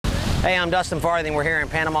Hey, I'm Dustin Farthing. We're here in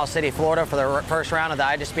Panama City, Florida for the first round of the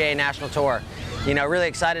IJSBA National Tour. You know, really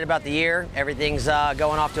excited about the year. Everything's going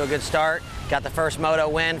off to a good start. Got the first moto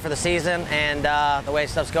win for the season, and the way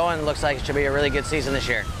stuff's going, it looks like it should be a really good season this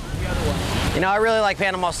year. You know, I really like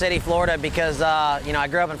Panama City, Florida because, you know, I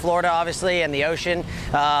grew up in Florida, obviously, and the ocean.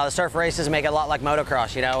 The surf races make it a lot like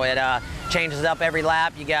motocross, you know. It changes it up every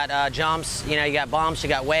lap. You got jumps, you know, you got bumps, you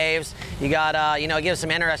got waves. You got, you know, it gives some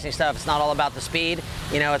interesting stuff. It's not all about the speed.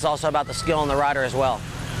 You know, it's also about the skill in the rider as well.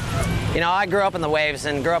 You know, I grew up in the waves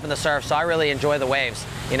and grew up in the surf, so I really enjoy the waves.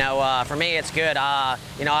 You know, for me, it's good.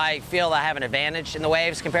 You know, I feel I have an advantage in the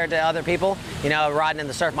waves compared to other people. You know, riding in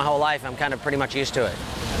the surf my whole life, I'm kind of pretty much used to it.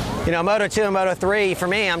 You know, Moto 2 and Moto 3, for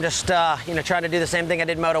me, I'm just, you know, trying to do the same thing I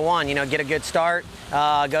did in Moto 1, you know, get a good start,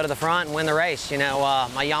 go to the front and win the race. You know,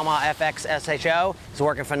 my Yamaha FX SHO is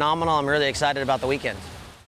working phenomenal. I'm really excited about the weekend.